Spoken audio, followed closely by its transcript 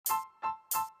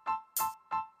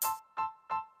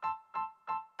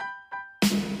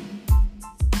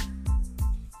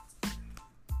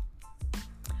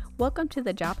Welcome to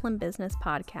the Joplin Business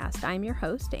Podcast. I'm your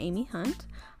host, Amy Hunt.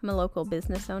 I'm a local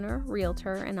business owner,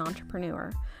 realtor, and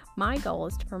entrepreneur. My goal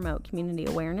is to promote community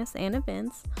awareness and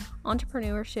events,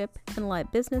 entrepreneurship, and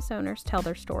let business owners tell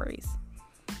their stories.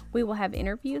 We will have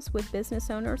interviews with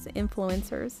business owners,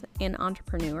 influencers, and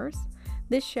entrepreneurs.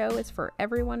 This show is for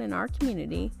everyone in our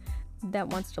community that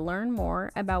wants to learn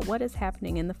more about what is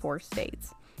happening in the 4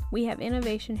 states. We have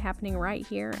innovation happening right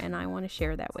here, and I want to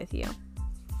share that with you.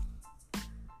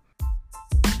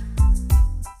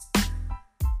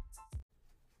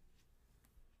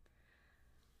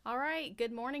 All right,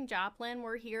 good morning, Joplin.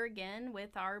 We're here again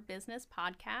with our business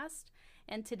podcast,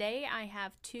 and today I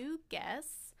have 2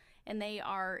 guests, and they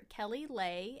are Kelly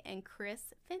Lay and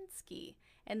Chris Finsky,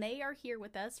 and they are here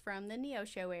with us from the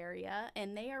Neosho area,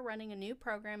 and they are running a new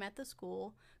program at the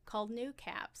school called New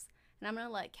Caps. And I'm going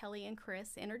to let Kelly and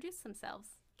Chris introduce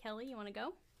themselves. Kelly, you want to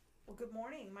go? Well, good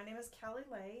morning. My name is Kelly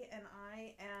Lay, and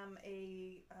I am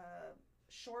a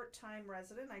short-time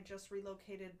resident. I just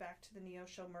relocated back to the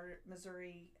Neosho,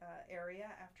 Missouri area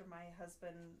after my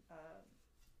husband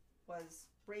was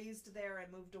raised there and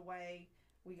moved away.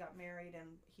 We got married, and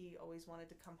he always wanted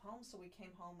to come home, so we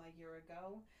came home a year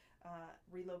ago,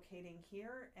 relocating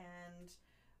here, and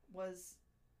was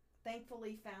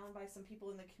thankfully found by some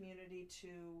people in the community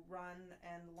to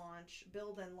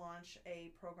build and launch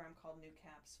a program called New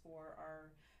Caps for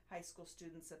our high school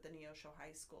students at the Neosho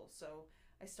High School. So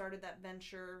I started that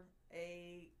venture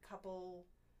a couple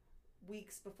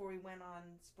weeks before we went on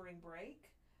spring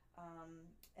break,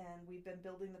 and we've been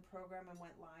building the program and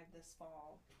went live this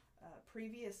fall.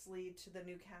 Previously to the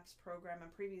New Caps program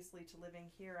and previously to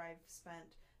living here, I've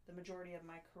spent the majority of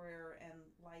my career and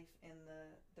life in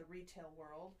the retail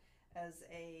world as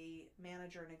a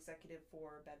manager and executive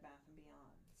for Bed Bath &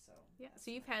 Beyond.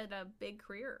 So you've had a big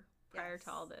career prior Yes.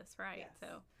 to all this, right? Yes.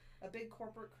 So a big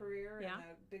corporate career Yeah. and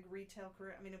a big retail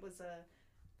career. I mean, it was a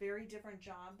very different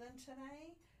job than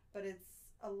today, but it's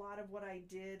a lot of what I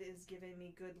did is giving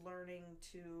me good learning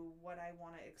to what I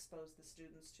want to expose the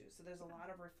students to. So there's a lot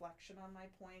of reflection on my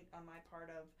part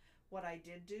of what I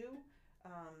did do,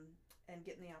 and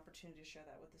getting the opportunity to share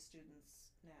that with the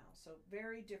students now. So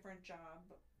very different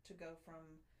job to go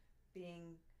from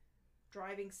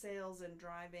driving sales and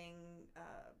driving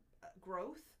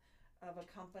growth of a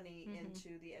company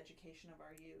into the education of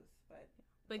our youth.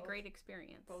 But great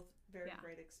experience. Both very Yeah.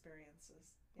 great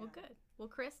experiences. Well, good. Well,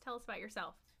 Chris, tell us about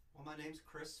yourself. Well, my name's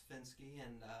Chris Finsky,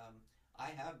 and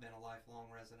I have been a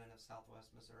lifelong resident of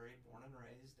Southwest Missouri, born and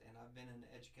raised, and I've been in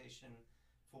education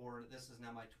this is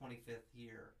now my 25th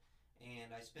year.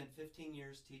 And I spent 15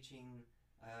 years teaching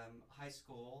high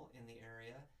school in the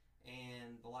area,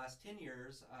 and the last 10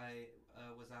 years I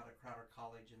was out at Crowder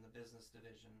College in the business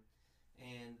division.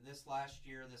 And this last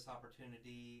year, this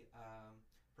opportunity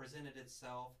presented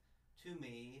itself to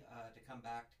me to come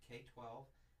back to K-12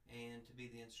 and to be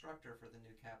the instructor for the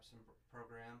New Caps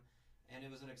program. And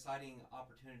it was an exciting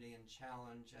opportunity and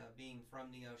challenge, being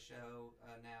from Neosho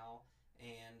now,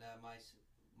 and my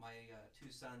 2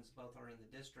 sons both are in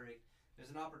the district. There's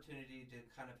an opportunity to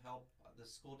kind of help the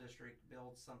school district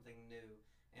build something new.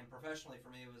 And professionally for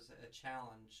me, it was a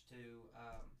challenge to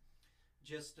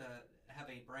just have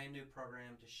a brand new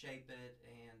program, to shape it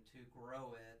and to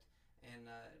grow it. And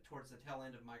towards the tail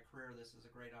end of my career, this is a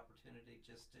great opportunity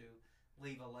just to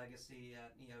leave a legacy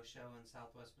at Neosho in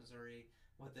Southwest Missouri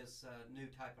with this new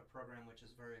type of program, which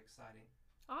is very exciting.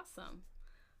 Awesome.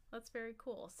 That's very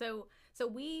cool. So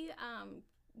we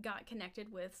got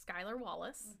connected with Skylar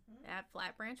Wallace at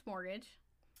Flat Branch Mortgage.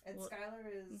 And Skylar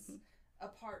is a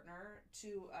partner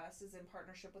to us, is in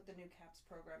partnership with the New Caps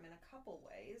program in a couple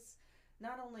ways.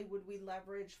 Not only would we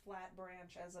leverage Flat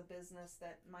Branch as a business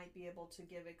that might be able to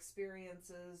give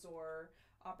experiences or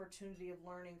opportunity of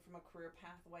learning from a career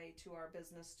pathway to our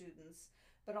business students,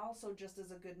 but also just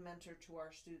as a good mentor to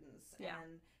our students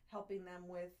and helping them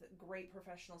with great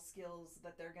professional skills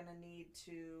that they're going to need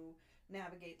to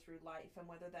navigate through life, and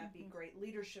whether that be great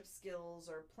leadership skills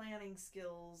or planning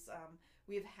skills.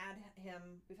 We've had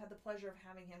the pleasure of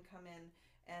having him come in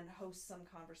and host some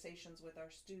conversations with our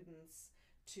students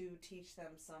to teach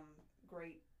them some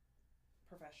great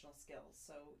professional skills.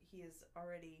 So he has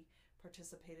already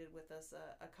participated with us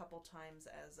a couple times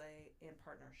in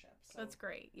partnership. So that's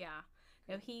great. Yeah.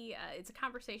 No, it's a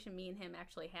conversation me and him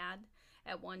actually had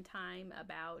at one time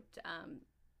about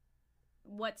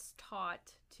what's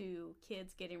taught to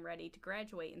kids getting ready to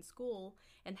graduate in school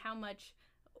and how much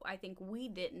I think we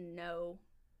didn't know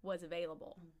was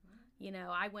available. You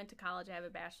know, I went to college, I have a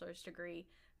bachelor's degree,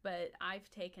 but I've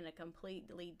taken a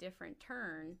completely different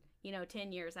turn,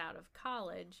 10 years out of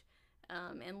college,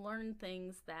 and learned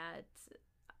things that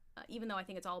even though I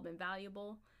think it's all been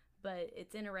valuable, but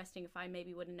it's interesting if I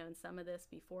maybe would have known some of this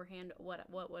beforehand,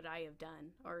 what would I have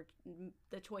done, or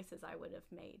the choices I would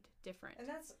have made different. And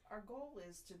that's our goal,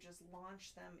 is to just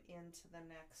launch them into the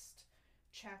next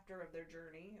chapter of their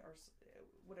journey, or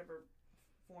whatever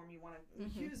form you want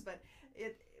to use, but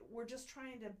we're just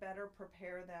trying to better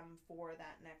prepare them for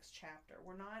that next chapter.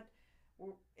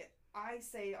 I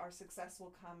say our success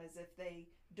will come as if they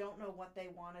don't know what they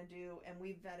want to do, and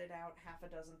we've vetted out half a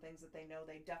dozen things that they know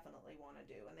they definitely want to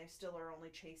do, and they still are only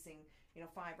chasing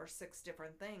 5 or 6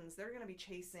 different things. They're going to be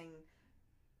chasing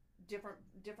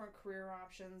different career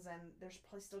options, and they're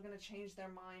probably still going to change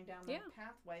their mind down the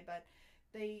pathway, but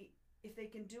if they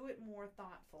can do it more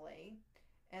thoughtfully,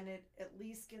 and it at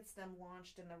least gets them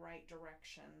launched in the right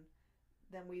direction,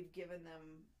 then we've given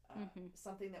them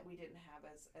something that we didn't have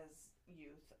as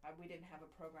youth. We didn't have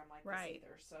a program like this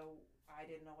either, so I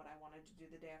didn't know what I wanted to do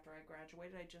the day after I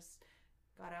graduated. I just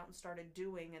got out and started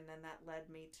doing, and then that led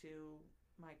me to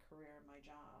my career and my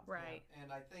job. Right. Yeah. And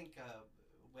I think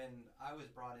when I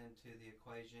was brought into the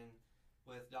equation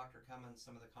with Dr. Cummins,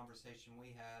 some of the conversation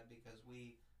we had, because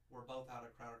we were both out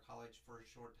of Crowder College for a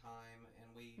short time, and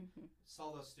we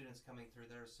saw those students coming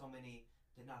through there. So many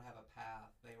did not have a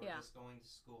path. They were just going to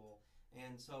school.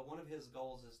 And so one of his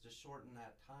goals is to shorten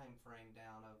that time frame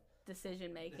down of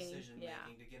decision making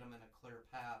to get them in a clear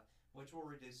path, which will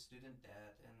reduce student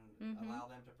debt and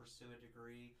allow them to pursue a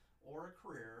degree or a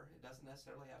career. It doesn't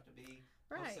necessarily have to be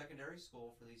post-secondary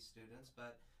school for these students,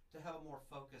 but to have a more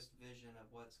focused vision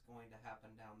of what's going to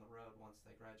happen down the road once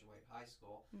they graduate high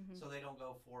school, so they don't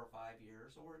go 4 or 5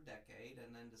 years or a decade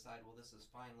and then decide, well, this is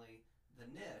finally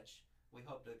the niche. We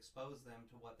hope to expose them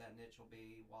to what that niche will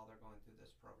be while they're going through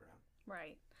this program.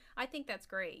 Right. I think that's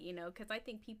great, because I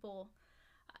think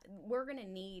we're going to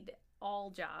need all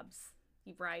jobs,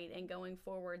 right? And going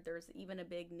forward, there's even a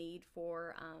big need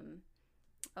for,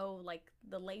 like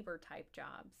the labor type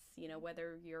jobs,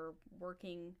 whether you're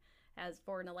working as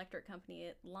for an electric company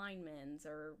at linemen's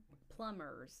or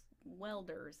plumbers,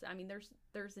 welders. I mean,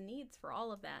 there's needs for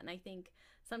all of that. And I think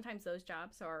sometimes those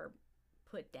jobs are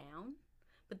put down,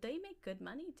 but they make good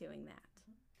money doing that.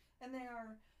 And they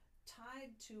are tied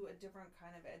to a different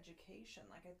kind of education.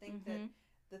 Like, I think that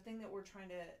the thing that we're trying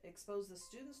to expose the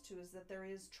students to is that there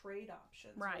is trade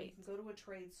options. Right. You can go to a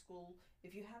trade school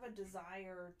if you have a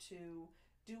desire to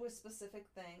do a specific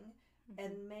thing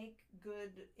and make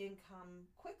good income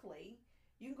quickly.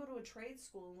 You can go to a trade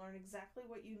school and learn exactly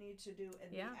what you need to do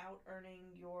and be out earning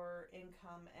your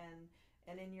income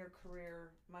and in your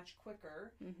career much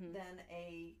quicker than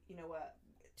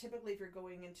typically if you're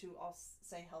going into, I'll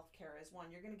say healthcare as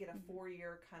one, you're going to get a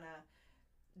 4-year kind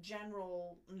of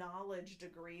general knowledge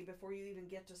degree before you even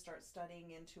get to start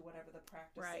studying into whatever the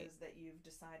practice is that you've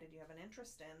decided you have an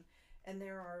interest in. And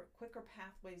there are quicker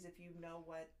pathways if you know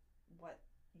what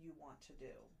you want to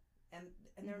do, and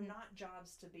they're not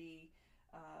jobs to be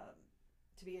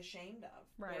ashamed of.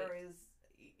 Right. Whereas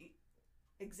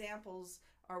examples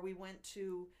are, we went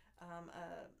to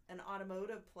an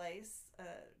automotive place,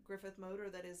 Griffith Motor,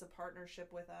 that is a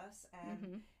partnership with us,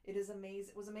 and it is amazing.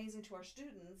 It was amazing to our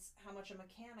students how much a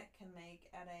mechanic can make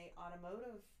at a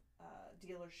automotive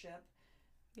dealership.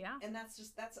 Yeah, and that's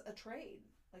a trade.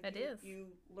 Like, you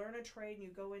learn a trade and you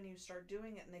go in and you start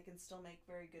doing it, and they can still make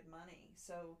very good money.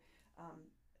 So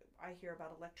I hear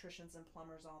about electricians and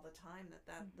plumbers all the time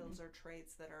that those are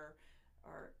trades that are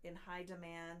in high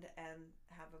demand and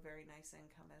have a very nice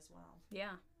income as well.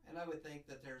 Yeah. And I would think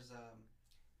that there's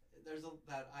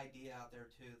that idea out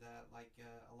there too, that like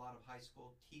a lot of high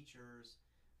school teachers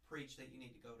preach that you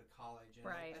need to go to college. And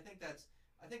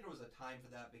I think there was a time for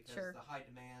that, because the high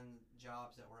demand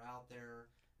jobs that were out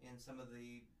there in some of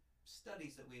the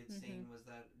studies that we had seen was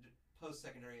that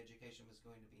post-secondary education was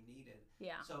going to be needed.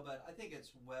 Yeah. So, but I think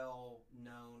it's well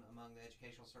known among the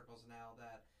educational circles now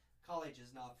that college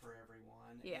is not for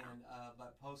everyone. Yeah. And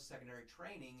but post-secondary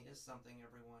training is something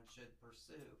everyone should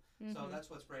pursue. So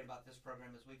that's what's great about this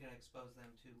program, is we can expose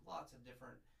them to lots of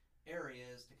different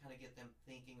areas to kind of get them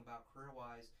thinking about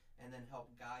career-wise, and then help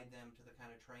guide them to the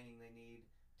kind of training they need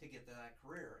to get to that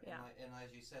career. Yeah. And as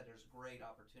you said, there's great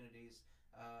opportunities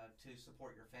to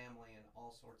support your family in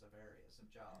all sorts of areas of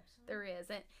jobs. There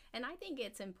is. And I think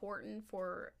it's important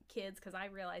for kids, because I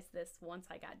realized this once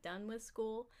I got done with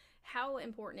school, how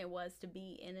important it was to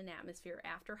be in an atmosphere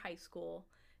after high school,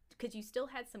 because you still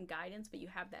had some guidance, but you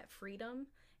have that freedom.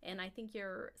 And I think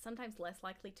you're sometimes less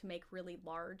likely to make really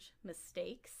large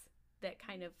mistakes that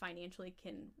kind of financially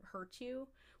can hurt you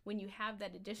when you have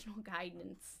that additional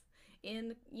guidance.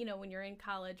 When you're in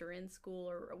college or in school,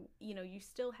 or you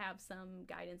still have some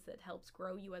guidance that helps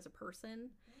grow you as a person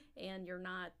and you're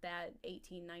not that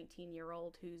 18,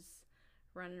 19-year-old who's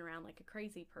running around like a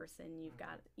crazy person. You've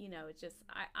got, it's just,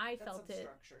 I Got felt some it.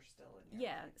 structure still in your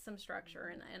life. Some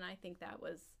structure, and I think that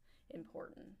was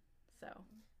important. So.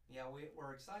 Yeah,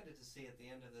 we're excited to see at the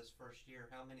end of this first year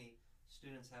how many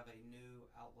students have a new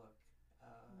outlook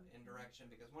in direction,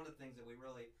 because one of the things that we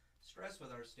really stress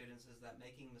with our students is that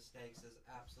making mistakes is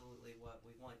absolutely what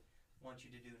we want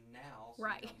you to do now, so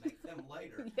right. you don't make them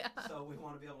later. Yeah. So we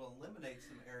want to be able to eliminate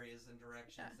some areas and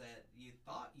directions that you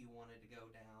thought you wanted to go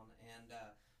down, and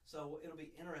so it'll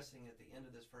be interesting at the end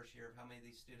of this first year of how many of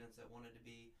these students that wanted to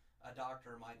be a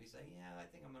doctor might be saying, yeah, I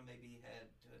think I'm going to maybe head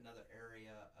to another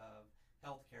area of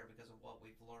healthcare because of what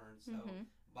we've learned. So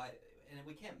and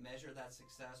we can't measure that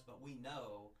success, but we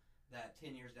know that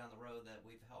 10 years down the road that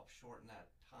we've helped shorten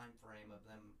that time frame of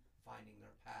them finding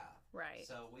their path. Right.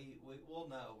 So we will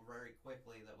know very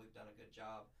quickly that we've done a good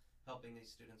job helping these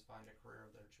students find a career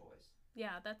of their choice.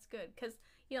 Yeah, that's good, because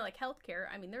like healthcare,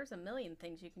 I mean, there's a million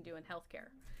things you can do in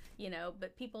healthcare,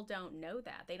 but people don't know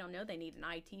that. They don't know they need an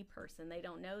IT person. They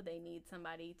don't know they need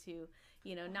somebody to,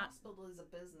 not. Hospital is a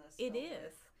business. It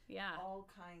is. Yeah. All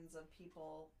kinds of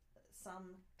people,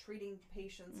 some treating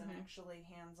patients and actually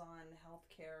hands-on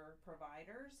healthcare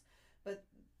providers, but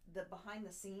the behind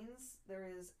the scenes, there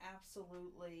is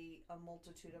absolutely a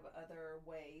multitude of other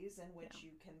ways in which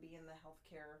you can be in the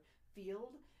healthcare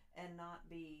field and not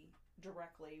be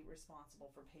directly responsible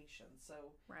for patients.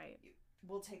 So right.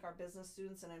 We'll take our business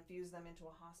students and infuse them into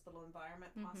a hospital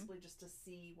environment, possibly just to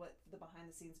see what the behind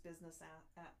the scenes business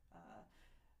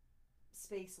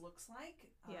space looks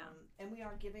like. And we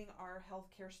are giving our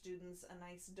healthcare students a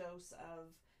nice dose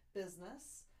of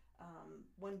business.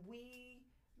 When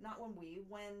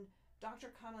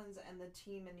Dr. Cummins and the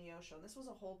team in Neosho, and this was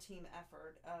a whole team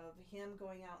effort of him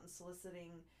going out and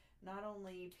soliciting not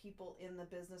only people in the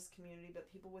business community,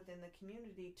 but people within the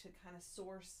community to kind of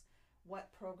source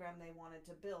what program they wanted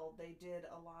to build. They did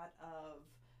a lot of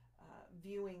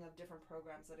viewing of different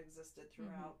programs that existed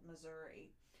throughout Missouri.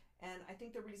 And I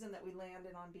think the reason that we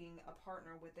landed on being a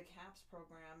partner with the CAPS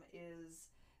program is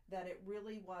that it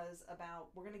really was about,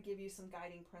 we're going to give you some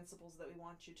guiding principles that we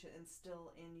want you to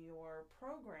instill in your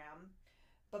program.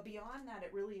 But beyond that,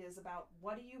 it really is about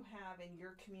what do you have in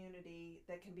your community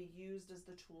that can be used as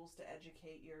the tools to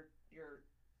educate your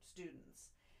students.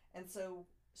 And so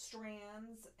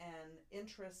strands and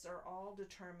interests are all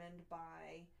determined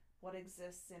by what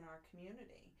exists in our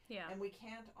community. Yeah. And we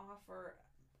can offer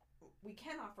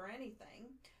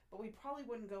anything, but we probably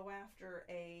wouldn't go after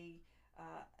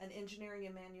an engineering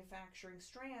and manufacturing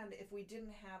strand if we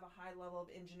didn't have a high level of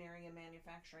engineering and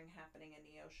manufacturing happening in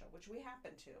Neosho, which we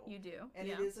happen to. You do. And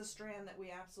it is a strand that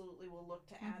we absolutely will look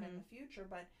to add in the future,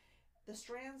 but the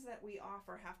strands that we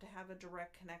offer have to have a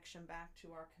direct connection back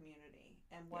to our community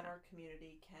and what our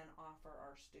community can offer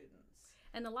our students.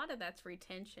 And a lot of that's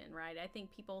retention, right? I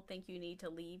think people think you need to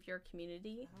leave your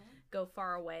community, go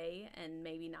far away, and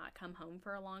maybe not come home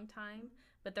for a long time.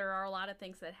 But there are a lot of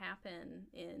things that happen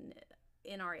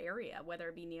in our area, whether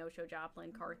it be Neosho,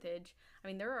 Joplin, Carthage. I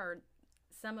mean, there are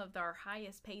some of our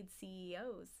highest paid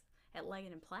CEOs at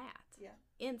Leggett and Platt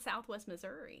in Southwest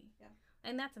Missouri. Yeah.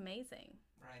 And that's amazing.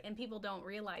 Right. And people don't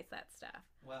realize that stuff.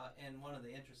 Well, and one of the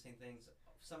interesting things,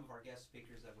 some of our guest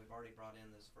speakers that we've already brought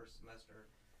in this first semester,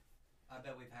 I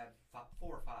bet we've had 4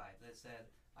 or 5 that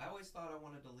said, I always thought I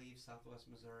wanted to leave Southwest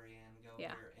Missouri and go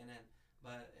here. And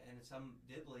some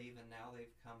did leave, and now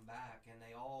they've come back, and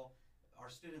our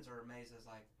students are amazed as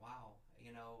like, wow,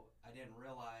 I didn't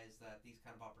realize that these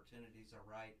kind of opportunities are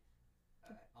right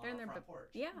on our front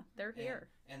porch. Yeah, they're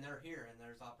here. And they're here, and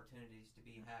there's opportunities to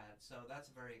be had. So that's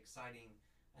a very exciting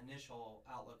initial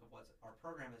outlook of what our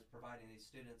program is providing these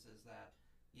students, is that,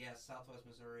 yes, Southwest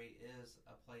Missouri is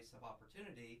a place of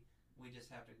opportunity. We just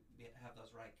have to have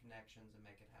those right connections and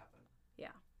make it happen.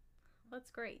 Yeah.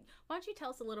 That's great. Why don't you tell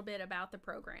us a little bit about the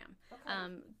program? Okay.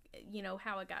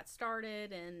 How it got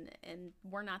started, and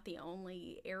we're not the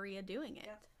only area doing it.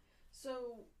 Yep.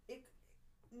 So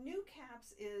New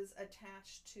CAPS is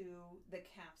attached to the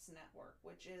CAPS network,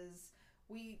 which is,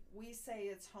 we say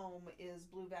its home is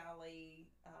Blue Valley,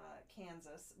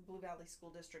 Kansas. Blue Valley School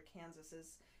District, Kansas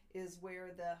is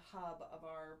where the hub of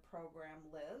our program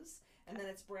lives, and then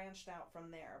it's branched out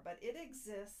from there. But it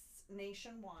exists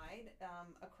nationwide,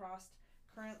 across.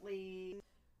 Currently,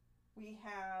 we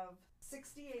have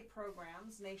 68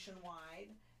 programs nationwide,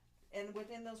 and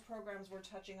within those programs, we're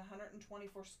touching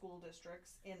 124 school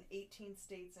districts in 18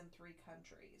 states and 3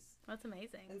 countries. That's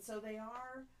amazing. And so they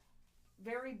are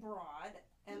very broad,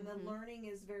 and the learning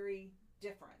is very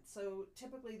different. So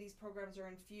typically these programs are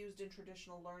infused in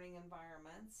traditional learning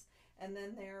environments, and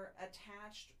then they're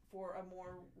attached for a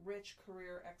more rich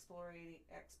career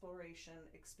exploration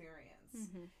experience.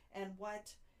 Mm-hmm. And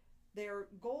what their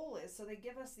goal is, so they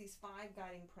give us these 5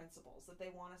 guiding principles that they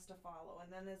want us to follow.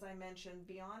 And then, as I mentioned,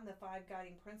 beyond the 5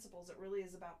 guiding principles, it really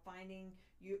is about finding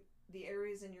the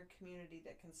areas in your community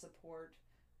that can support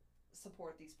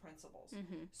these principles.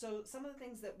 Mm-hmm. So some of the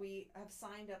things that we have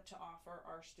signed up to offer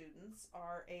our students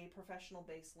are a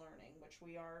professional-based learning, which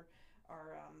we are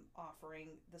offering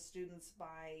the students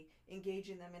by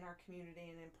engaging them in our community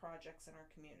and in projects in our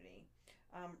community.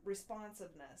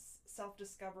 Responsiveness,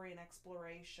 self-discovery and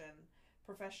exploration,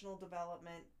 professional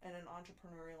development, and an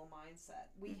entrepreneurial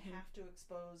mindset. We Mm-hmm. have to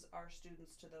expose our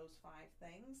students to those 5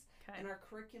 things, Okay. and our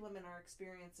curriculum and our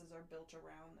experiences are built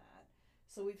around that.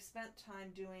 So we've spent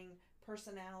time doing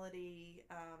personality,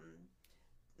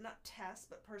 not tests,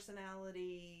 but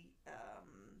personality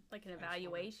Like an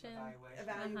evaluation.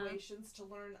 evaluations to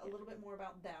learn a little bit more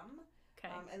about them.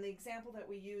 Okay. And the example that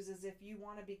we use is if you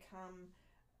want to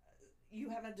you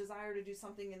have a desire to do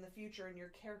something in the future and your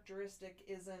characteristic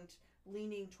isn't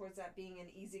leaning towards that being an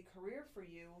easy career for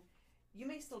you, you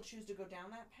may still choose to go down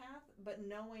that path, but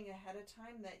knowing ahead of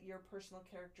time that your personal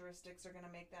characteristics are going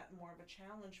to make that more of a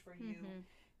challenge for you Mm-hmm.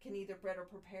 can either better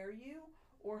prepare you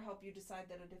or help you decide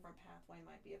that a different pathway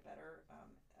might be a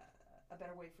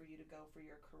better way for you to go for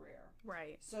your career.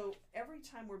 Right. So every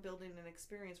time we're building an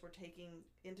experience, we're taking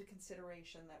into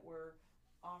consideration that we're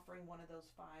offering one of those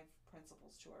 5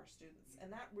 principles to our students.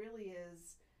 And that really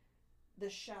is the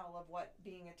shell of what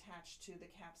being attached to the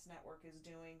CAPS network is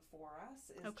doing for us,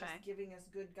 is Okay. just giving us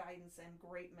good guidance and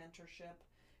great mentorship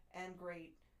and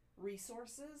great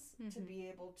resources to Mhm. be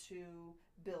able to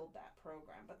build that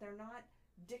program. But they're not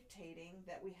dictating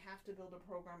that we have to build a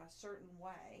program a certain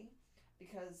way,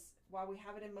 because while we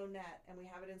have it in Monette and we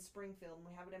have it in Springfield and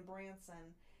we have it in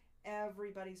Branson,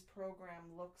 everybody's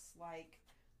program looks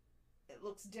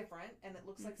different, and it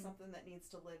looks like Mhm. something that needs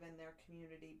to live in their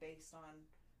community based on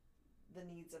the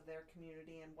needs of their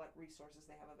community and what resources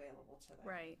they have available to them.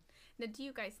 Right. Now, do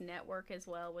you guys network as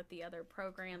well with the other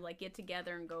programs? Like get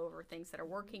together and go over things that are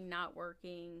working, not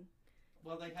working?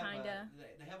 Well, they have Kinda.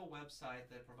 they have a website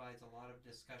that provides a lot of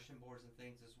discussion boards and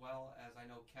things, as well as I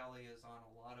know Kelly is on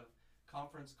a lot of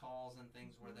conference calls and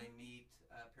things where they meet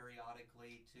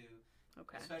periodically to,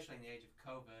 Okay. especially in the age of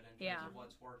COVID, in terms Yeah. of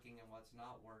what's working and what's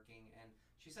not working. And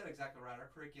she said exactly right. Our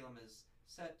curriculum is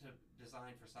set to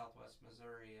design for Southwest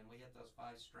Missouri, and we hit those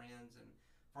 5 strands. And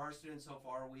for our students so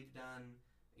far, we've done,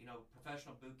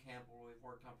 professional boot camp where we've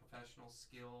worked on professional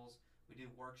skills. We do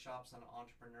workshops on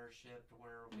entrepreneurship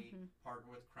where we Mhm.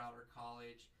 partner with Crowder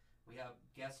College. We have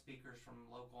guest speakers from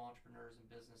local entrepreneurs and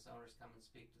business owners come and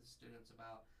speak to the students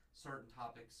about certain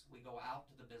topics. We go out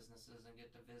to the businesses and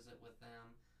get to visit with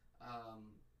them.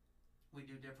 We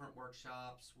do different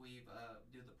workshops. We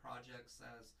do the projects,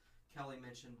 as Kelly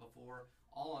mentioned before.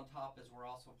 All on top is we're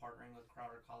also partnering with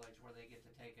Crowder College, where they get to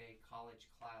take a college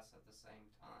class at the same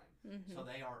time. Mm-hmm. So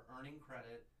they are earning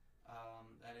credit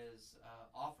that is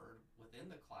offered within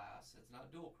the class. It's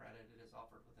not dual credit, it is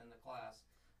offered within the class.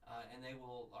 And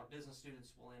our business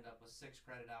students will end up with 6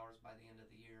 credit hours by the end of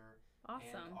the year.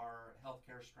 Awesome. And our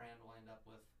healthcare strand will end up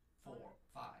with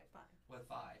 5. With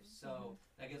 5. So Mm-hmm.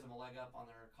 that gives them a leg up on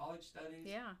their college studies.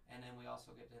 Yeah. And then we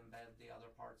also get to embed the other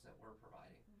parts that we're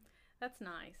providing. That's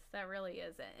nice. That really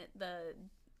is. The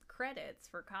credits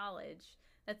for college,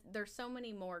 there's so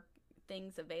many more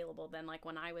things available than like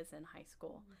when I was in high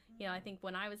school. I think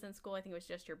when I was in school, I think it was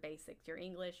just your basics, your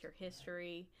English, your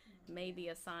history, maybe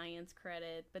a science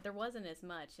credit, but there wasn't as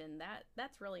much, and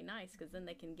that's really nice because then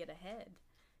they can get ahead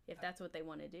if that's what they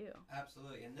want to do.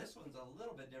 Absolutely. And this one's a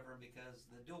little bit different because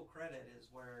the dual credit is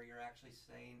where you're actually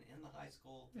staying in the high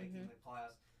school, taking the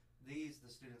class. The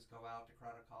students go out to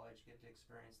Crowder College, get to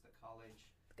experience the college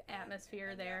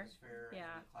Atmosphere and there. the atmosphere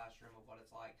Yeah. and the classroom of what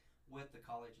it's like with the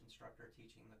college instructor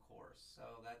teaching the course.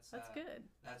 So that's good.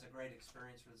 That's a great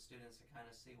experience for the students to kind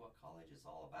of see what college is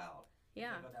all about.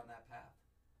 Yeah. If they go down that path.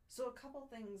 So a couple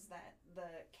things that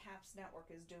the CAPS network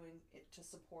is doing to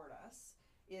support us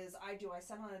is I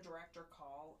send on a director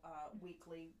call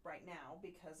weekly right now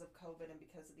because of COVID and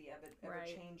because of the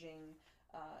ever-changing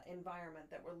environment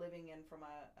that we're living in from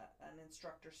an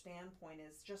instructor standpoint,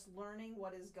 is just learning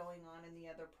what is going on in the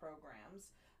other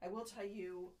programs. I will tell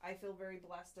you, I feel very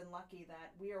blessed and lucky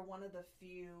that we are one of the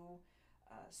few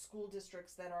school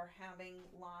districts that are having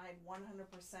live 100%.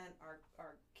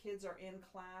 Our kids are in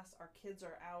class, our kids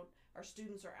are out, our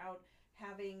students are out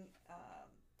having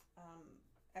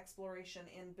exploration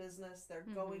in business. They're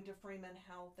going to Freeman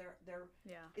Health. They're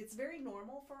Yeah. It's very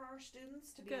normal for our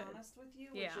students, to be Good. honest with you,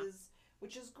 Yeah.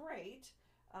 which is great.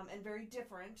 And very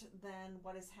different than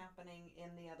what is happening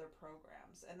in the other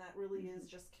programs. And that really is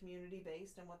just community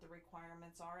based and what the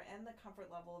requirements are and the comfort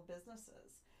level of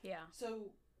businesses. Yeah.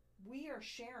 So we are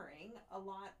sharing a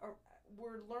lot, or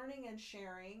we're learning and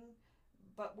sharing,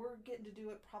 but we're getting to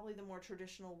do it probably the more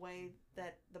traditional way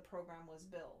that the program was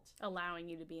built. Allowing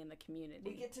you to be in the community.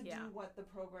 We get to do what the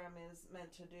program is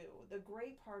meant to do. The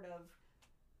great part of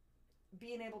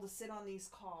being able to sit on these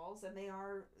calls, and they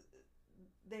are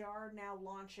now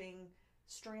launching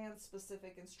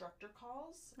strand-specific instructor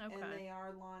calls, Okay. and they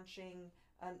are launching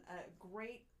a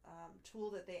great tool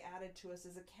that they added to us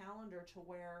is a calendar, to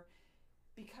where,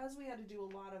 because we had to do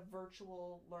a lot of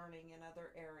virtual learning in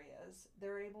other areas,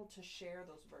 they're able to share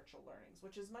those virtual learnings,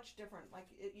 which is much different. Like,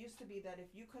 it used to be that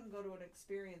if you couldn't go to an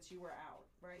experience, you were out,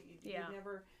 right?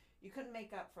 You couldn't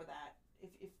make up for that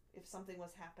if something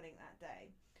was happening that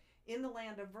day. In the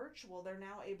land of virtual, they're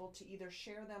now able to either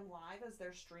share them live as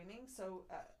they're streaming. So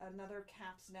another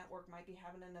CAPS network might be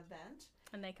having an event,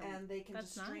 and they can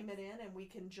just stream it in, and we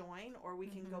can join, or we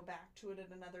can go back to it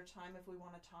at another time if we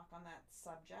want to talk on that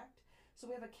subject. So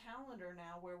we have a calendar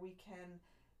now where we can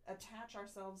attach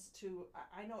ourselves to.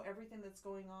 I know everything that's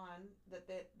going on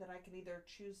that I can either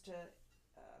choose to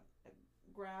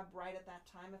grab right at that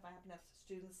time if I happen to have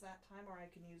students that time, or I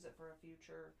can use it for a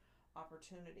future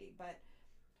opportunity. But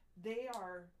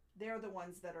they're the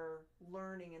ones that are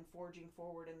learning and forging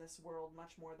forward in this world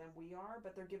much more than we are,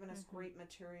 but they're giving us great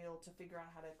material to figure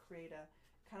out how to create a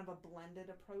kind of a blended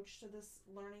approach to this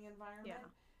learning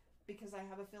environment, because I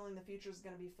have a feeling the future is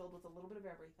going to be filled with a little bit of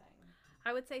everything.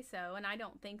 I would say so, and I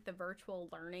don't think the virtual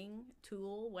learning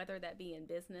tool, whether that be in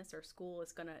business or school,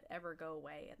 is going to ever go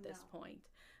away at this point.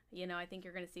 You know, I think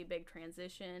you're going to see a big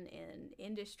transition in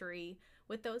industry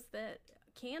with those that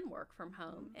can work from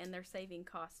home, and they're saving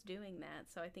costs doing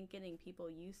that. So I think getting people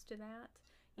used to that,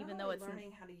 even though it's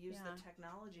learning how to use the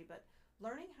technology, but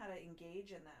learning how to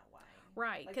engage in that way.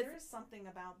 Right. Like, there is something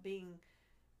about being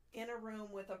in a room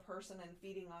with a person and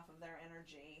feeding off of their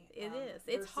energy. It is.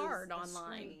 It's hard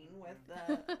online. Screen with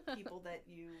the people that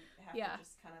you have to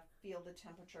just kind of feel the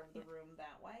temperature of the room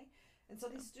that way. And so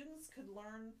these students could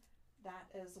learn that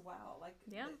as well. Like,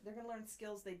 they're going to learn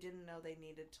skills they didn't know they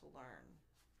needed to learn.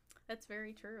 That's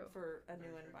very true. For a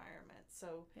new environment.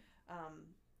 So,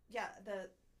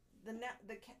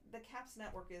 the CAPS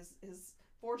network is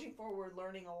forging forward,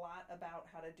 learning a lot about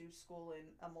how to do school in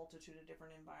a multitude of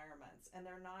different environments, and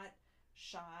they're not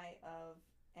shy of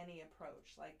any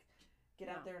approach. Like, get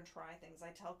out there and try things.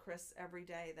 I tell Chris every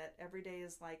day that every day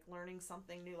is like learning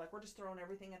something new. Like, we're just throwing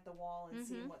everything at the wall and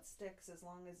seeing what sticks, as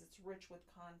long as it's rich with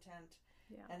content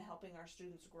and helping our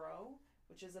students grow,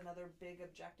 which is another big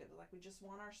objective. Like, we just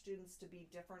want our students to be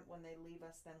different when they leave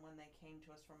us than when they came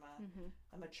to us, from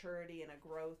a maturity and a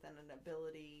growth and an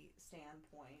ability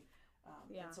standpoint.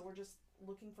 And so we're just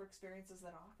looking for experiences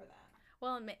that offer that.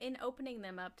 Well, in opening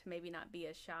them up to maybe not be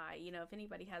as shy, you know, if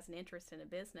anybody has an interest in a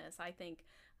business, I think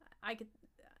I could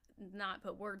not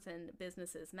put words in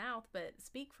businesses' mouth, but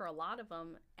speak for a lot of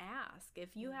them. Ask if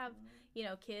you have, you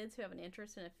know, kids who have an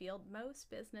interest in a field. Most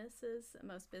business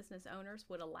owners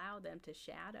would allow them to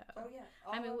shadow. Oh yeah,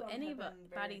 I mean,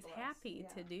 anybody's happy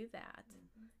to do that.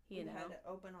 You know, had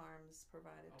open arms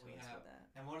provided to us with that.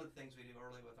 And one of the things we do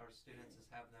early with our students is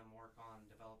have them work on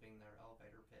developing their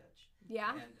elevator pitch.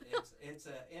 Yeah, and it's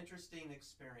an interesting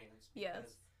experience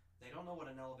because they don't know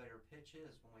what an elevator pitch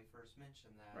is when we first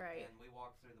mention that. Right. And we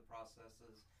walk through the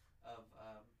processes of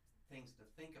things to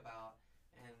think about.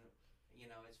 And,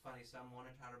 you know, it's funny, some want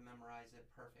to try to memorize it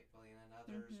perfectly, and then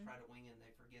others try to wing it and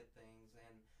they forget things.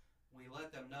 And we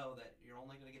let them know that you're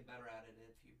only going to get better at it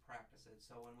if you practice it.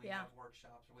 So when we have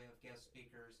workshops or we have guest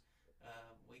speakers,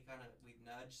 we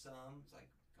nudge some. It's like,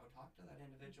 go talk to that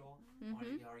individual. Are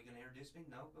you going to introduce me?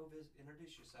 No, go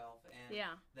introduce yourself. And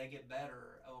they get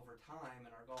better over time.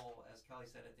 And our goal, as Kelly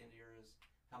said at the end of the year, is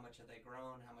how much have they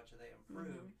grown? How much have they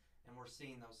improved? And we're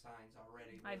seeing those signs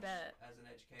already. I bet. As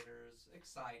an educator, is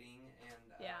exciting. And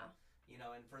you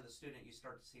know, and for the student, you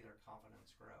start to see their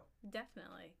confidence grow.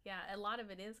 Definitely. Yeah, a lot of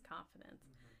it is confidence.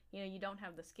 You know, you don't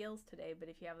have the skills today,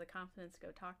 but if you have the confidence to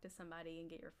go talk to somebody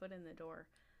and get your foot in the door,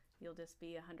 you'll just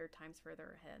be 100 times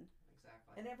further ahead.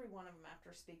 Exactly. And every one of them,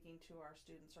 after speaking to our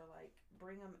students, are like,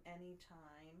 bring them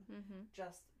anytime.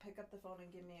 Just pick up the phone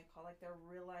and give me a call. Like, they're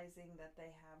realizing that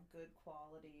they have good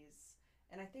qualities.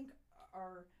 And I think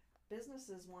our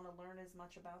businesses want to learn as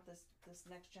much about this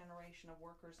next generation of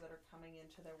workers that are coming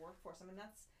into their workforce. I mean,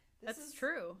 that's That's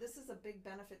true. This is a big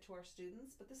benefit to our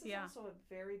students, but this is Yeah. also a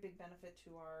very big benefit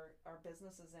to our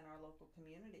businesses in our local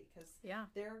community, because Yeah.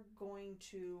 they're going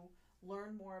to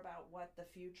learn more about what the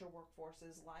future workforce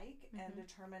is like and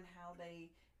determine how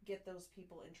they get those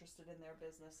people interested in their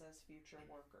business as future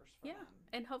workers for Yeah. them.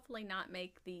 And hopefully not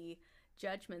make the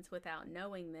judgments without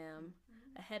knowing them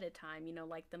ahead of time,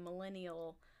 like the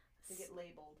millennial. They get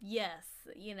labeled. Yes,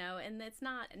 and it's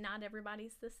not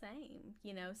everybody's the same,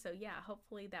 so yeah,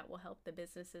 hopefully that will help the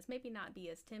businesses maybe not be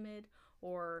as timid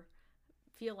or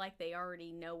feel like they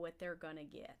already know what they're going to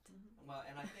get. Well,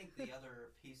 and I think the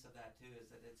other piece of that too is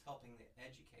that it's helping the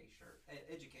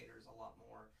educators a lot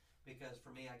more, because for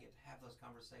me, I get to have those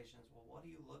conversations. Well, what are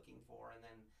you looking for? And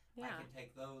then I Yeah. can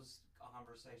take those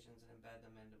conversations and embed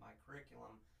them into my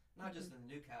curriculum, not just in the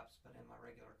new caps, but in my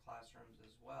regular classrooms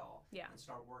as well. Yeah. And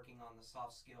start working on the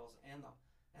soft skills and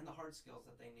the hard skills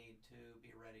that they need to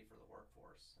be ready for the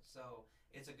workforce. So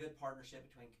it's a good partnership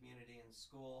between community and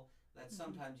school that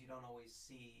sometimes you don't always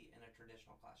see in a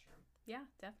traditional classroom. Yeah,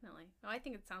 definitely. I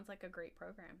think it sounds like a great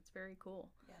program. It's very cool.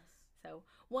 Yes. So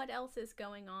what else is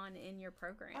going on in your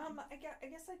program? I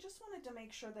guess I just wanted to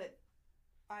make sure that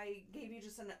I gave you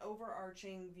just an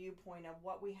overarching viewpoint of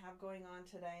what we have going on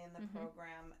today in the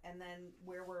program, and then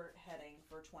where we're heading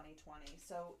for 2020.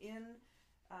 So in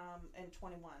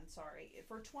 21, sorry.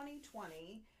 For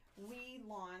 2020, we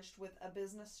launched with a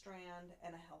business strand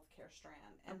and a healthcare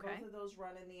strand. And Okay. both of those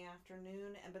run in the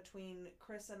afternoon. And between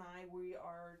Chris and I, we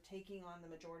are taking on the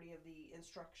majority of the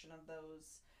instruction of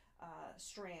those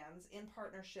strands in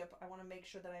partnership. I want to make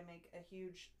sure that I make a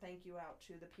huge thank you out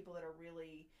to the people that are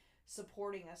really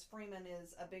supporting us. Freeman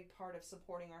is a big part of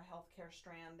supporting our healthcare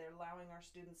strand. They're allowing our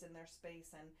students in their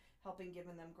space and helping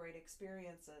giving them great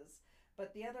experiences.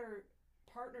 But the other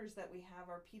partners that we have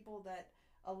are people that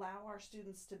allow our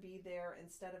students to be there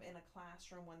instead of in a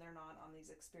classroom when they're not on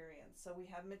these experiences. So we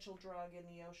have Mitchell Drug in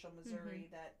Neosho, Missouri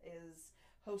that is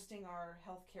hosting our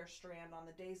healthcare strand on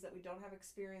the days that we don't have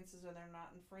experiences or they're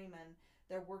not in Freeman.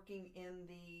 They're working in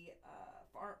the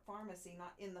pharmacy,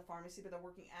 not in the pharmacy, but they're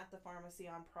working at the pharmacy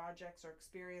on projects or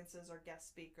experiences or guest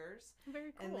speakers.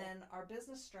 Very cool. And then our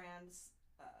business strands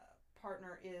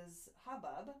partner is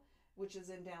Hubbub, which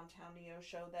is in downtown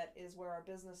Neosho. That is where our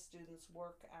business students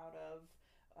work out of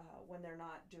when they're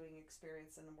not doing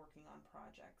experience and working on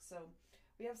projects. So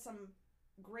we have some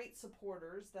great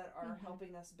supporters that are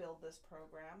helping us build this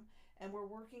program, and we're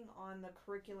working on the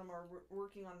curriculum, or we're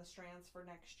working on the strands for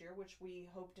next year, which we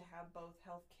hope to have both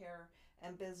healthcare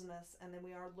and business, and then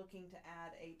we are looking to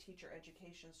add a teacher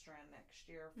education strand next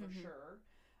year for sure.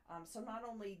 So not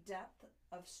only depth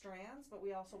of strands, but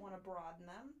we also want to broaden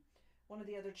them. One of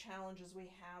the other challenges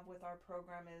we have with our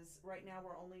program is right now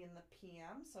we're only in the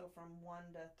PM, so from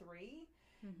 1 to 3,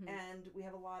 and we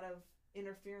have a lot of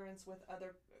interference with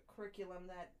other curriculum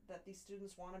that these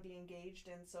students want to be engaged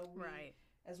in. So we,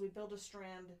 as we build a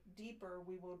strand deeper,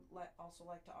 we would also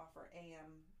like to offer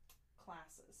AM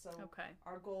classes. So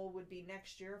our goal would be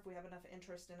next year, if we have enough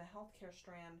interest in a healthcare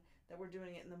strand, that we're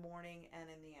doing it in the morning and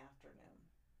in the afternoon.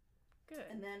 Good.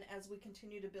 And then as we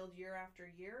continue to build year after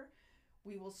year,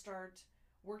 we will start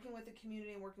working with the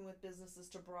community and working with businesses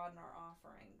to broaden our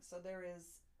offering. So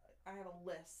I have a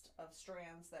list of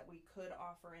strands that we could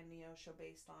offer in Neosho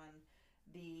based on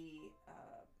the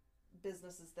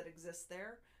businesses that exist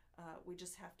there. We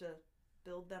just have to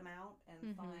build them out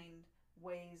and find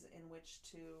ways in which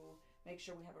to make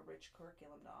sure we have a rich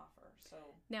curriculum to offer. So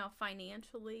now,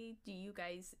 financially,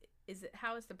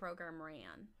 how is the program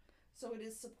ran? So it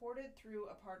is supported through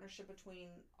a partnership between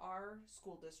our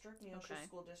school district, Neosho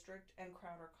School District, and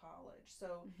Crowder College.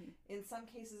 So in some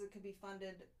cases it could be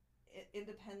funded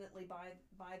independently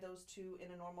by those two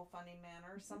in a normal funding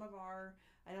manner.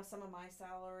 I know some of my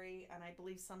salary, and I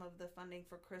believe some of the funding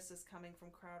for Chris is coming from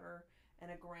Crowder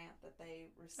and a grant that they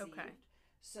received.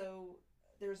 So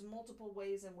there's multiple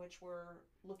ways in which we're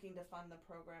looking to fund the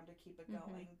program to keep it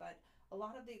going, but a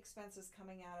lot of the expenses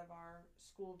coming out of our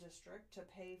school district to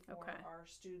pay for our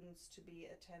students to be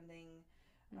attending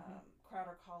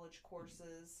Crowder College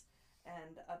courses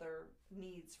and other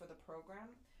needs for the program.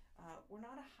 We're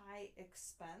not a high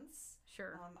expense.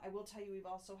 Sure. I will tell you, we've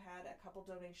also had a couple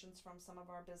donations from some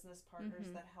of our business partners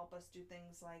that help us do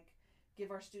things like give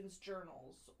our students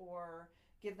journals or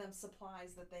give them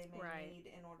supplies that they may need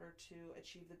in order to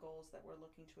achieve the goals that we're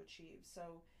looking to achieve.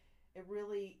 So it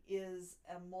really is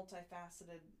a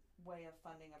multifaceted way of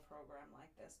funding a program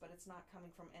like this, but it's not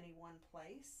coming from any one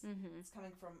place. It's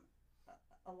coming from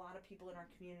a lot of people in our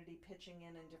community pitching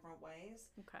in different ways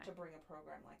to bring a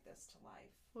program like this to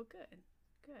life. Well, good.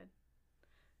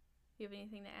 You have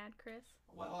anything to add, Chris?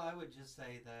 Well, I would just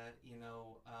say that,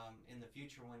 in the future,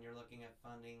 future, when you're looking at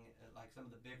funding, like some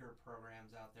of the bigger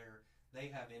programs out there,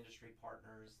 they have industry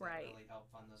partners that Right. really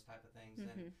help fund those type of things. Mhm.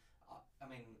 And I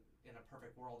mean, in a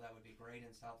perfect world, that would be great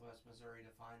in Southwest Missouri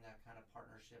to find that kind of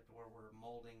partnership where we're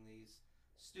molding these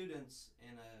students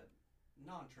in a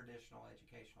non-traditional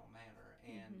educational manner.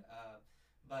 And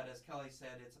but as Kelly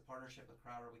said, it's a partnership with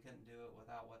Crowder. We couldn't do it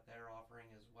without what they're offering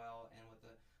as well, and with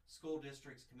the school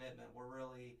district's commitment,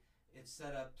 it's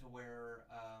set up to where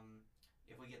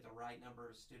if we get the right number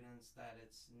of students, that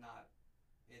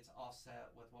it's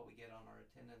offset with what we get on our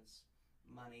attendance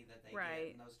money that they Right.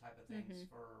 get and those type of things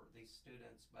for these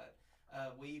students. But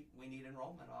we need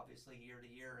enrollment obviously year to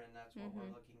year, and that's what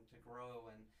we're looking to grow.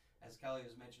 And as Kelly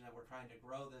was mentioning, we're trying to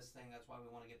grow this thing. That's why we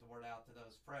want to get the word out to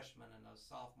those freshmen and those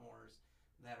sophomores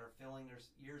that are filling their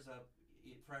years up,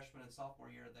 freshman and sophomore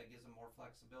year, that gives them more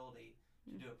flexibility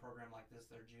to do a program like this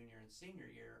their junior and senior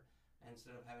year.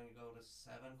 Instead of having to go to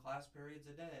 7 class periods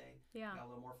a day, Yeah. got a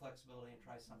little more flexibility and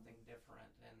try something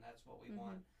different. And that's what we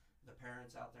want the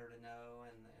parents out there to know,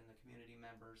 and the community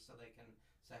members, so they can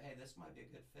say, hey, this might be a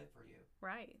good fit for you.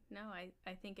 Right. No,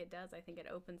 I think it does. I think it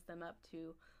opens them up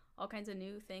to all kinds of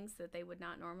new things that they would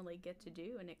not normally get to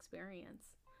do and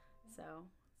experience. So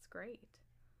it's great.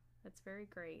 That's very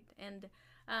great. And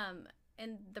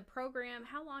the program,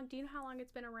 do you know how long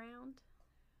it's been around?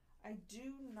 I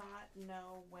do not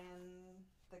know when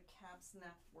the CABS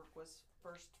Network was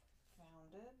first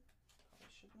founded. Probably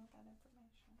should know that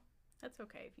information. That's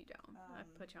okay if you don't. I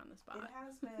put you on the spot. It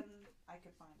has been, I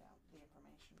could find out the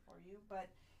information for you, but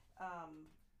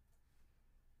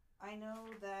I know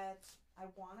that I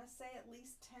want to say at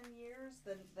least 10 years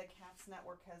the CAPS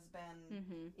Network has been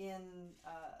in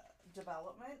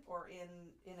development or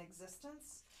in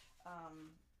existence.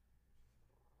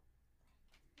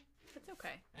 It's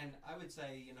okay. And I would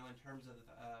say, in terms of,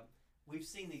 we've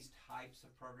seen these types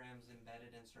of programs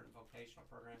embedded in certain vocational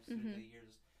programs through the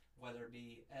years, whether it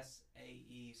be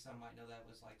SAE, some might know that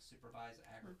was like supervised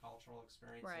agricultural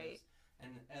experiences. Right.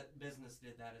 And business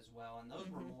did that as well. And those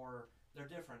were more,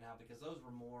 they're different now because those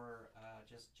were more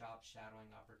just job shadowing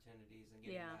opportunities and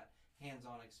getting that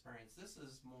hands-on experience. This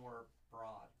is more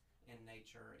broad in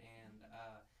nature. And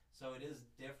so it is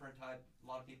different type. A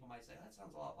lot of people might say, that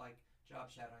sounds a lot like job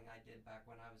shadowing I did back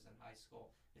when I was in high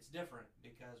school. It's different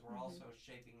because we're also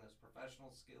shaping those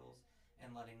professional skills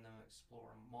and letting them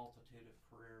explore a multitude of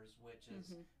careers, which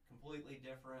is completely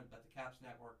different. But the CAPS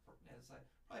Network is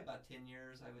probably about 10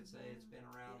 years, I would say, it's been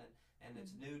around, and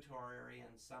it's new to our area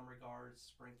in some regards.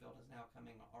 Springfield is now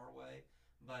coming our way,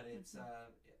 but it's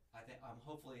I think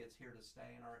hopefully it's here to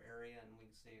stay in our area, and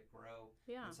we can see it grow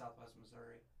in Southwest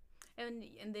Missouri.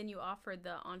 And then you offered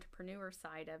the entrepreneur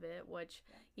side of it, which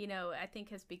I think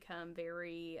has become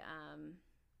very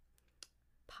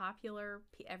popular.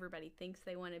 Everybody thinks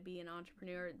they want to be an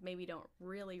entrepreneur. Maybe don't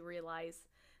really realize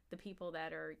the people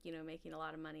that are making a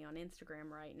lot of money on Instagram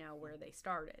right now where they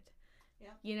started.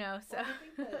 Yeah. So well,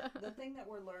 I think the thing that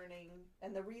we're learning,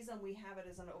 and the reason we have it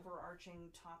as an overarching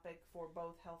topic for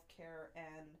both healthcare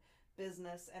and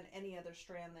business and any other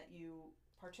strand that you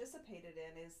participated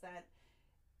in, is that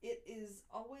it is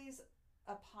always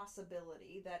a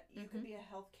possibility that you could be a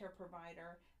healthcare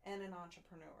provider and an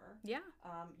entrepreneur. Yeah.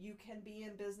 You can be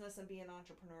in business and be an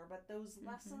entrepreneur, but those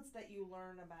lessons that you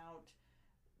learn about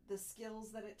the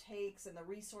skills that it takes and the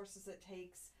resources it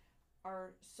takes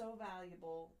are so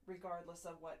valuable regardless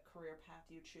of what career path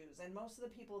you choose. And most of the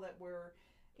people that we're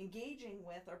engaging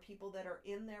with are people that are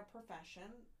in their profession,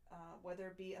 whether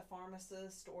it be a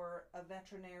pharmacist or a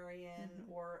veterinarian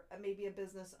or maybe a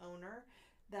business owner,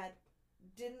 that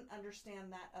didn't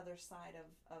understand that other side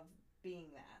of being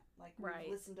that. Like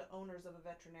we've listened to owners of a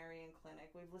veterinarian clinic,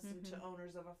 we've listened to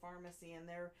owners of a pharmacy, and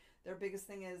their biggest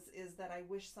thing is that I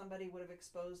wish somebody would have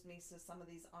exposed me to some of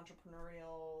these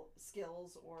entrepreneurial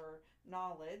skills or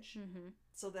knowledge,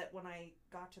 so that when I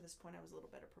got to this point I was a little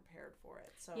better prepared for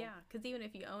it. So yeah, because even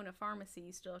if you own a pharmacy,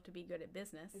 you still have to be good at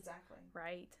business. Exactly.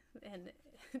 Right? And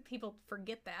people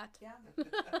forget that. Yeah.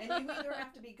 And you either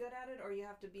have to be good at it, or you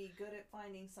have to be good at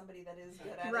finding somebody that is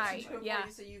good at right. it to do it for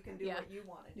you, so you can do what you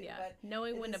want to do. Yeah. But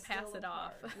knowing when to pass it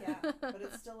off. Yeah, but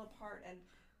it's still a part, and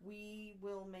we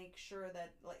will make sure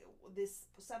that this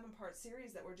 7-part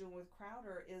series that we're doing with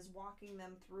Crowder is walking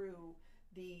them through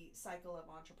the cycle of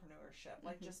entrepreneurship,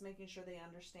 like just making sure they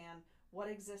understand what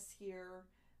exists here,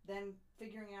 then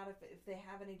figuring out if they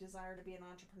have any desire to be an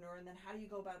entrepreneur, and then how do you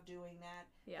go about doing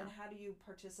that, and how do you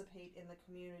participate in the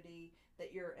community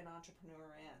that you're an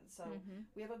entrepreneur in. So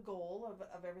we have a goal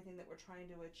of everything that we're trying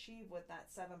to achieve with that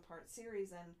 7-part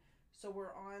series, and so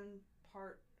we're on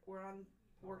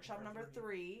workshop number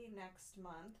 3 next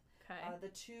month. Okay. The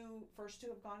first two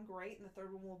have gone great, and the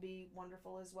third one will be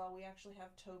wonderful as well. We actually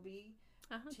have Toby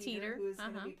Teeter, who is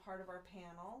going to be part of our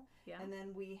panel. Yeah. And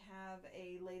then we have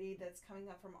a lady that's coming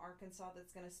up from Arkansas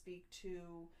that's going to speak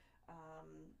to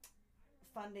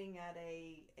funding at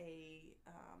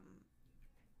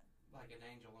like an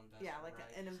angel investment. Yeah, like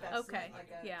right? an investment, Okay.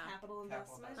 like a Yeah. capital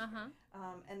investment. Uh-huh.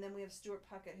 And then we have Stuart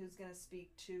Puckett, who's going to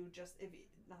speak to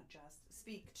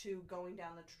speak to going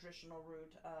down the traditional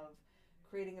route of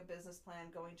creating a business plan,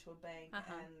 going to a bank,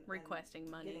 and requesting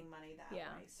money, getting money that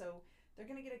way. So they're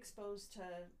going to get exposed to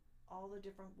all the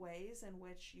different ways in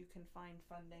which you can find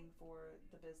funding for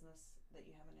the business that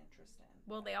you have an interest in.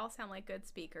 Well, they all sound like good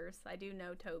speakers. I do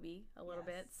know Toby a little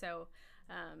bit, so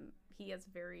he has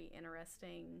very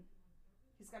interesting.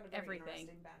 He's got a very everything.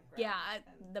 Interesting background. Yeah,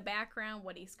 the background,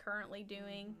 what he's currently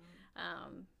doing.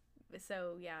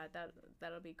 So yeah,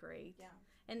 that'll be great. Yeah.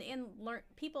 And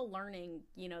people learning,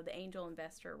 the angel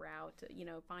investor route,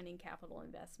 finding capital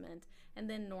investment, and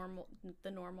then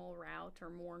the normal route or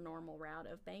more normal route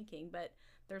of banking. But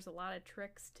there's a lot of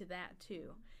tricks to that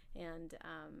too. And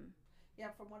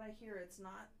yeah, from what I hear, it's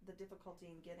not the difficulty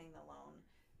in getting the loan;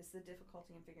 it's the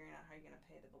difficulty in figuring out how you're going to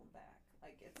pay the loan back.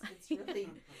 Like it's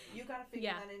really you got to figure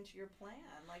that into your plan.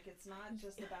 Like it's not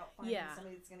just about finding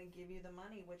somebody that's going to give you the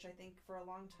money, which I think for a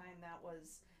long time that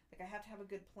was like I have to have a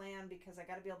good plan because I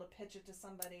got to be able to pitch it to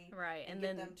somebody, right, and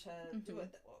get them to do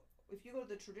it. If you go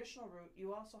the traditional route,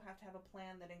 you also have to have a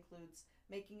plan that includes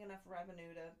making enough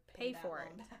revenue to pay that for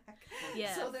loan it. back.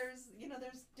 Yes. So there's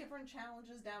different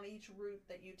challenges down each route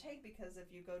that you take because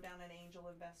if you go down an angel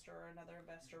investor or another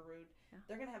investor route,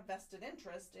 they're going to have vested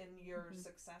interest in your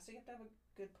success. So you have to have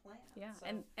a good plan. Yeah, so.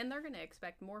 and they're going to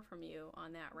expect more from you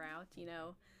on that route.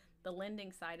 The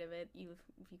lending side of it,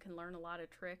 if you can learn a lot of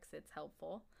tricks, it's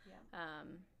helpful. Yeah.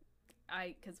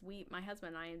 Because my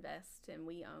husband and I invest and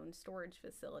we own storage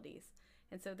facilities.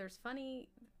 And so there's funny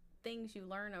things you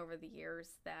learn over the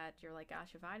years that you're like,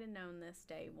 gosh, if I'd have known this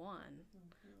day one,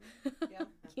 Yeah.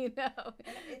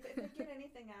 And if they get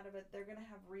anything out of it, they're going to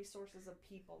have resources of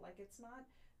people. Like it's not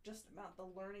just about the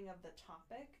learning of the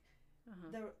topic,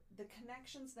 the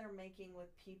connections they're making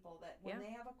with people that when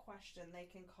they have a question, they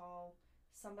can call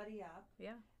somebody up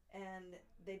and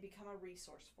they become a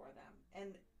resource for them.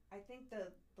 And I think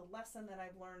the lesson that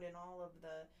I've learned in all of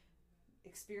the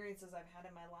experiences I've had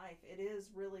in my life, it is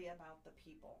really about the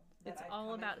people. It's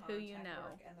all about who you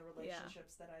know. And the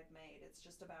relationships that I've made. It's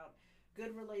just about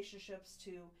good relationships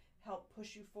to help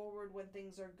push you forward when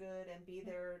things are good and be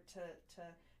there to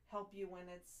help you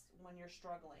when you're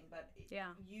struggling. But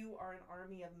you are an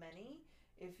army of many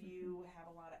if you have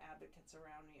a lot of advocates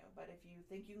around you. But if you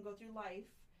think you can go through life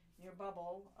in your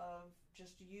bubble of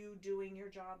just you doing your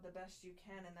job the best you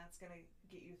can and that's going to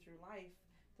get you through life,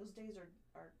 those days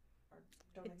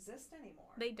don't exist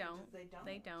anymore. They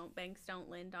don't. Banks don't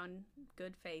lend on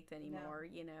good faith anymore.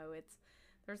 No.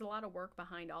 There's a lot of work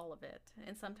behind all of it.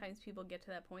 And sometimes people get to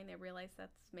that point and they realize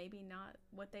that's maybe not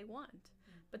what they want.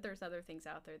 But there's other things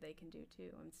out there they can do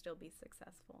too and still be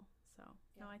successful. So,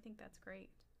 no, I think that's great.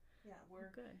 Yeah,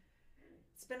 we're good.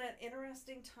 It's been an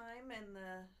interesting time and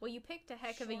well, you picked a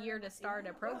heck of a year to start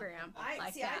a program I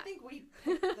that. I think we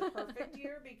picked the perfect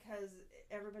year because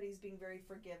everybody's being very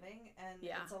forgiving and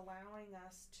it's allowing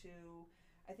us to,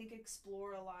 I think,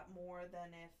 explore a lot more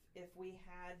than if we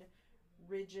had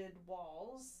rigid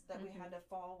walls that we had to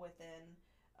fall within.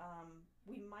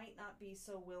 We might not be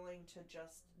so willing to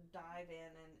just dive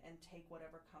in and take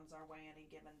whatever comes our way any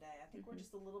given day. I think we're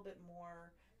just a little bit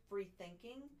more free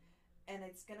thinking. And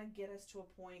it's going to get us to a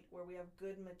point where we have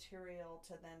good material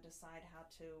to then decide how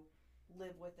to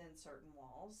live within certain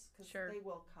walls. Because they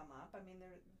will come up. I mean,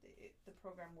 the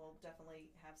program will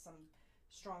definitely have some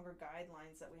stronger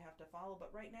guidelines that we have to follow. But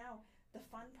right now, the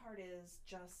fun part is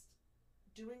just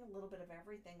doing a little bit of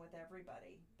everything with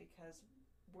everybody. Because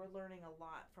we're learning a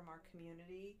lot from our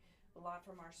community, a lot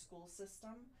from our school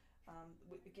system.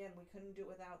 We couldn't do it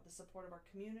without the support of our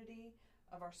community,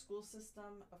 of our school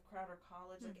system, of Crowder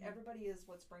College. Like everybody is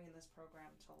what's bringing this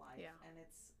program to life, and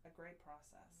it's a great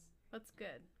process. That's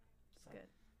good. Good.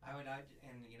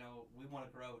 We want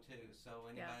to grow too.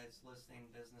 So anybody that's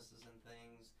listening, businesses and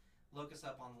things, look us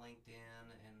up on LinkedIn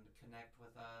and connect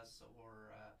with us,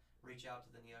 or reach out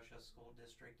to the Neosho School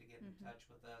District to get in touch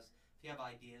with us. If you have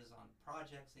ideas on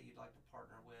projects that you'd like to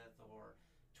partner with, or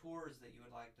tours that you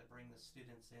would like to bring the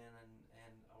students in,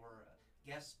 and or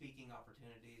guest speaking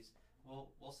opportunities,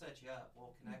 we'll set you up.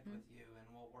 We'll connect with you, and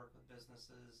we'll work with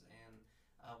businesses, and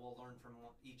we'll learn from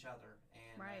each other.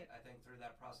 And I think through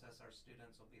that process, our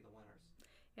students will be the winners.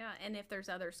 Yeah, and if there's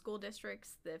other school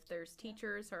districts, if there's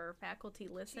teachers or faculty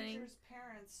listening. Teachers,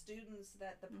 parents, students,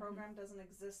 that the program doesn't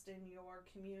exist in your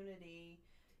community,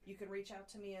 you can reach out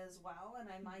to me as well, and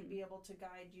I might be able to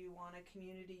guide you on a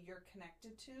community you're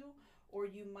connected to, or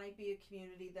you might be a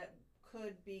community that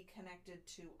could be connected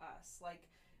to us. Like,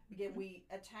 again, we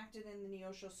attacked it in the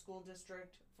Neosho School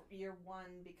District for year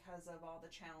one because of all the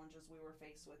challenges we were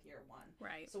faced with year one.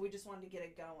 Right. So we just wanted to get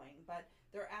it going. But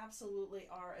there absolutely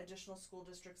are additional school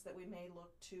districts that we may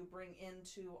look to bring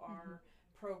into our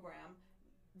program.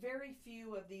 Very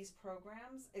few of these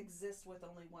programs exist with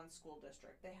only one school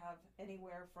district. They have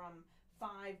anywhere from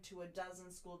 5 to a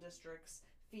dozen school districts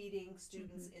feeding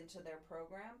students into their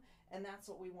program, and that's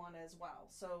what we want as well.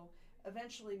 So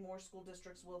eventually more school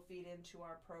districts will feed into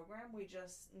our program. We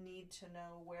just need to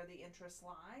know where the interest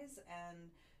lies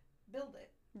and build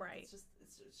it. Right. It's just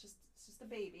a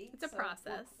baby. It's a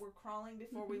process. We're crawling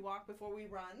before we walk, before we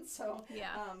run. So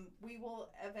yeah. We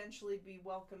will eventually be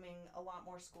welcoming a lot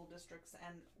more school districts,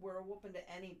 and we're open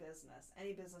to any business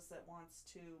that wants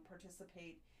to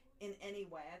participate in any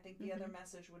way. I think the other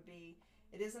message would be,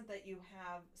 it isn't that you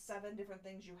have 7 different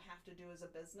things you have to do as a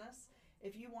business.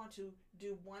 If you want to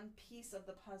do one piece of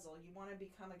the puzzle, you want to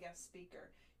become a guest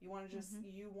speaker, you want to just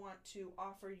you want to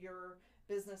offer your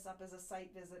business up as a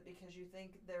site visit because you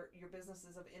think your business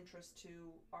is of interest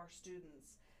to our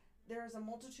students. There's a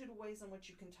multitude of ways in which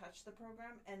you can touch the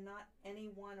program, and not any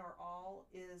one or all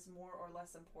is more or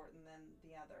less important than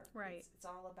the other. Right. It's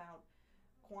all about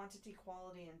quantity,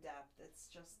 quality, and depth. It's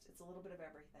a little bit of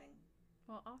everything.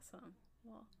 Well, awesome.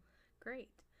 Well,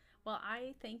 great. Well,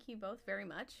 I thank you both very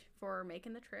much for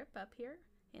making the trip up here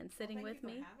and sitting with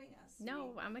me. Thank you for having us.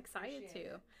 No, I'm excited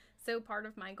to. So part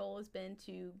of my goal has been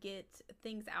to get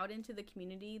things out into the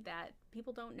community that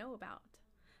people don't know about.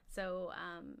 So,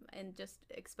 and just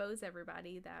expose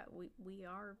everybody that we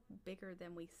are bigger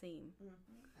than we seem.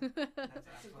 That's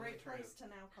It's a great true. place to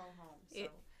now call home. So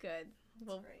Good.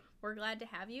 Well, great. we're glad to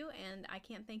have you, and I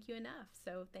can't thank you enough.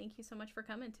 So thank you so much for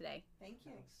coming today. Thank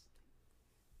you. Thanks.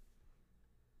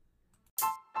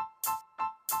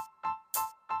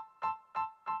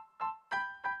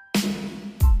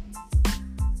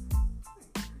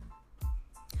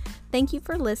 Thank you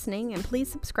for listening, and please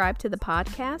subscribe to the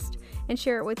podcast and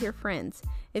share it with your friends.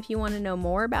 If you want to know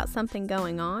more about something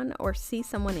going on or see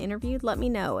someone interviewed, let me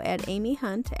know at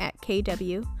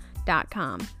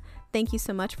amyhunt@kw.com. Thank you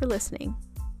so much for listening.